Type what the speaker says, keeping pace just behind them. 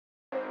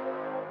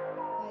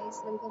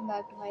guys, welcome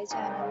back to my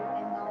channel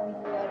and now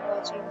you are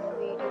watching a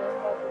video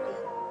property.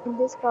 In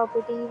this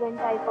property, one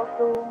type of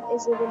room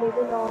is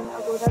available on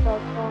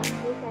agoda.com.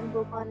 You can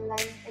book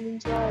online and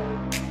enjoy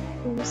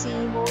it. To see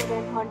more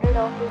than 100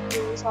 of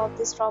reviews of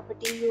this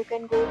property, you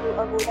can go to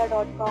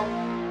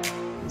agoda.com.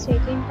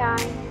 Check-in time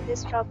in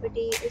this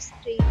property is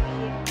 3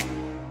 p.m.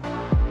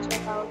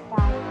 Check-out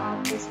time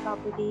of this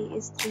property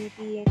is 3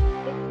 p.m.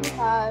 If you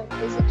have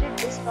visited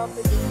this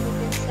property, you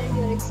can send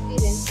your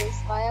experiences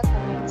via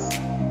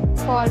comments.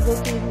 For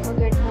booking or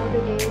get more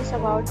details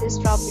about this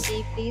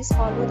property, please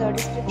follow the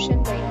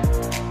description link.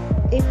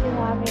 If you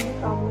have any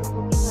problem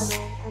booking a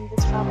room in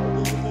this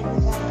property, then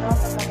you can drop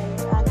a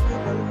comment and we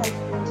will help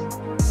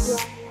you. If you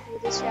are new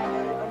to this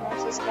channel or not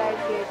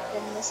subscribed yet,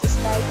 then must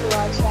subscribe to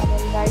our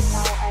channel right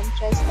now and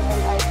press the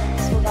bell icon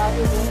so that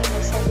you don't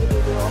miss any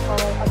video of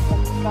our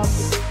upcoming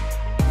property.